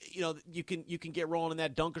know, you can get rolling in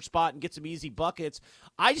that dunker spot and get some easy buckets.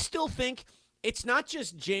 I still think it's not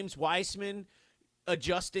just James Wiseman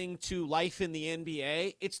adjusting to life in the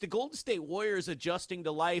NBA. It's the Golden State Warriors adjusting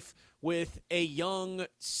to life with a young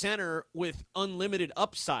center with unlimited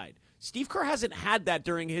upside. Steve Kerr hasn't had that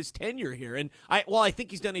during his tenure here. And I think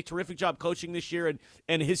he's done a terrific job coaching this year,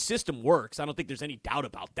 and his system works. I don't think there's any doubt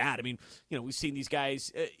about that. I mean, we've seen these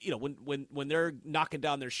guys, when they're knocking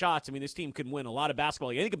down their shots, I mean, this team can win a lot of basketball.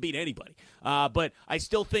 They can beat anybody. But I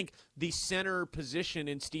still think the center position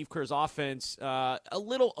in Steve Kerr's offense, a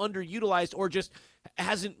little underutilized, or just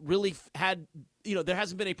hasn't really had, there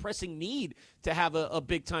hasn't been a pressing need to have a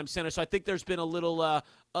big-time center. So I think there's been a little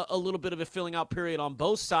bit of a filling out period on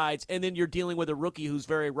both sides, and then you're dealing with a rookie who's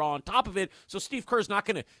very raw on top of it. So Steve Kerr's not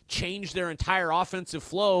going to change their entire offensive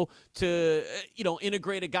flow to,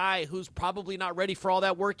 integrate a guy who's probably not ready for all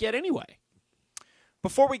that work yet anyway.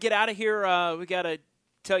 Before we get out of here, we got to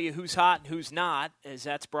tell you who's hot and who's not, as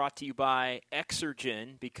that's brought to you by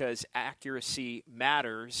Exergen, because accuracy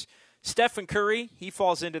matters. Stephen Curry, he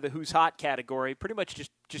falls into the who's hot category. Pretty much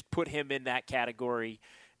just put him in that category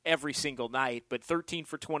every single night. But 13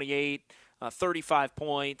 for 28, 35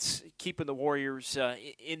 points, keeping the Warriors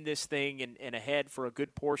in this thing and ahead for a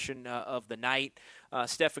good portion of the night.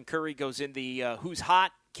 Stephen Curry goes in the who's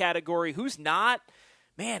hot category. Who's not?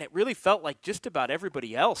 Man, it really felt like just about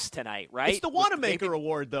everybody else tonight, right? It's the Wanamaker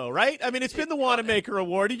Award, though, right? I mean, it's been the Wanamaker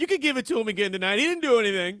Award. You could give it to him again tonight. He didn't do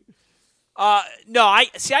anything. No, I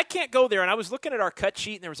can't go there. And I was looking at our cut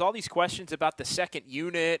sheet, and there was all these questions about the second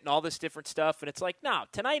unit and all this different stuff. And it's like, no,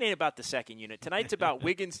 tonight ain't about the second unit. Tonight's about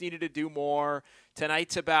Wiggins needed to do more.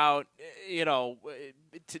 Tonight's about,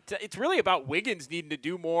 it's really about Wiggins needing to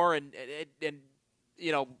do more and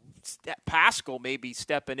Pascal maybe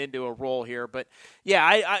stepping into a role here. But yeah,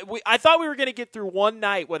 I thought we were going to get through one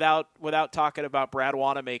night without I about Brad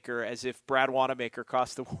Wanamaker, as if Brad Wanamaker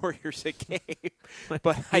cost the Warriors a game.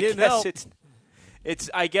 But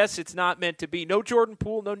I guess it's not meant to be. No Jordan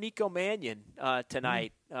Poole, no Nico Mannion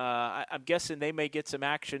tonight. I'm guessing they may get some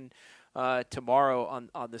action tomorrow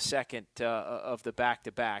on the second of the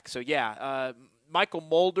back-to-back. So yeah, Michael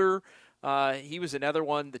Mulder. He was another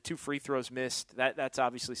one. The 2 free throws missed. That's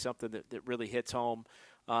obviously something that really hits home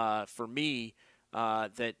for me.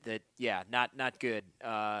 Not good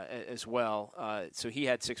as well. So he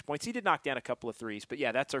had 6 points. He did knock down a couple of threes. But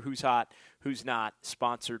yeah, that's our who's hot, who's not,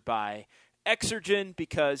 sponsored by Exergen,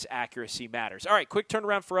 because accuracy matters. All right, quick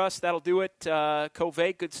turnaround for us. That'll do it.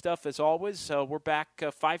 Covey, good stuff as always. We're back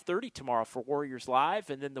 5:30 tomorrow for Warriors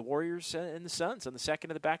Live, and then the Warriors and the Suns on the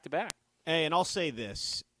second of the back-to-back. Hey, and I'll say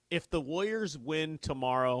this. If the Warriors win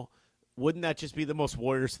tomorrow, wouldn't that just be the most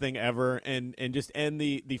Warriors thing ever and just end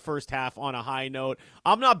the first half on a high note?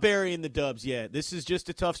 I'm not burying the Dubs yet. This is just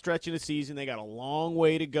a tough stretch in the season. They got a long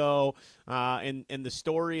way to go. And the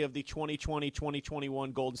story of the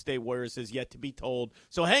 2020-2021 Golden State Warriors is yet to be told.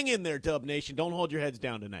 So hang in there, Dub Nation. Don't hold your heads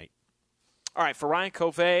down tonight. All right, for Ryan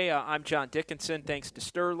Covey, I'm John Dickinson. Thanks to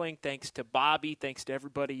Sterling. Thanks to Bobby. Thanks to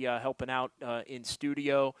everybody helping out in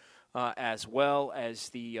studio. As well as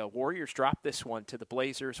the Warriors drop this one to the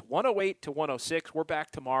Blazers, 108-106. We're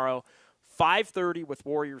back tomorrow, 5:30 with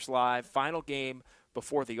Warriors Live. Final game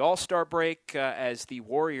before the All-Star break, as the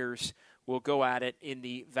Warriors will go at it in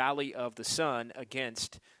the Valley of the Sun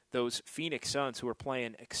against those Phoenix Suns, who are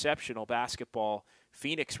playing exceptional basketball.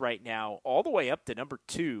 Phoenix right now all the way up to number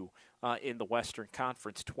 2 in the Western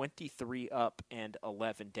Conference, 23 up and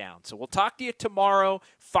 11 down. So we'll talk to you tomorrow,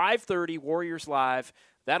 5:30, Warriors Live.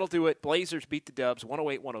 That'll do it. Blazers beat the Dubs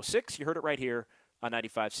 108-106. You heard it right here on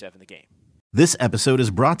 95.7 The Game. This episode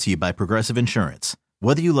is brought to you by Progressive Insurance.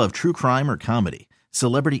 Whether you love true crime or comedy,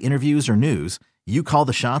 celebrity interviews or news, you call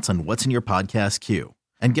the shots on what's in your podcast queue.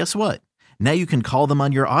 And guess what? Now you can call them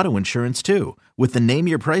on your auto insurance too, with the Name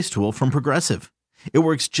Your Price tool from Progressive. It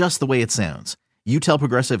works just the way it sounds. You tell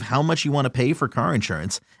Progressive how much you want to pay for car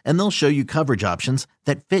insurance, and they'll show you coverage options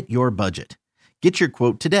that fit your budget. Get your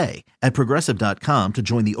quote today at Progressive.com to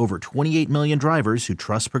join the over 28 million drivers who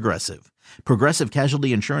trust Progressive. Progressive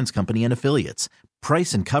Casualty Insurance Company and Affiliates.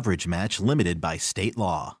 Price and coverage match limited by state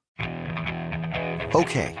law.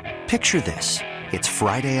 Okay, picture this. It's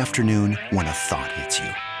Friday afternoon when a thought hits you.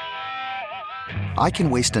 I can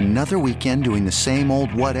waste another weekend doing the same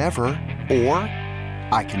old whatever, or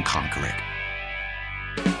I can conquer it.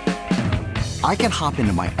 I can hop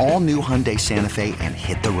into my all-new Hyundai Santa Fe and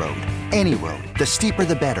hit the road. Any road. The steeper,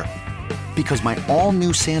 the better. Because my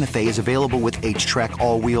all-new Santa Fe is available with H-Track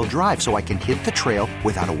all-wheel drive, so I can hit the trail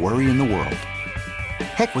without a worry in the world.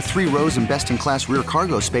 Heck, with 3 rows and best-in-class rear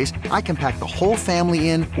cargo space, I can pack the whole family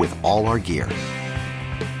in with all our gear.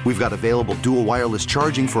 We've got available dual wireless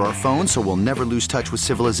charging for our phones, so we'll never lose touch with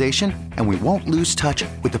civilization, and we won't lose touch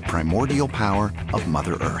with the primordial power of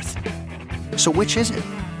Mother Earth. So which is it?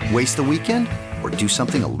 Waste the weekend or do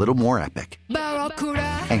something a little more epic?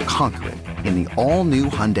 And conquer it in the all-new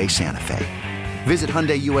Hyundai Santa Fe. Visit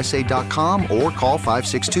HyundaiUSA.com or call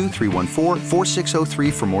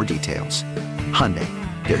 562-314-4603 for more details. Hyundai,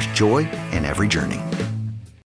 there's joy in every journey.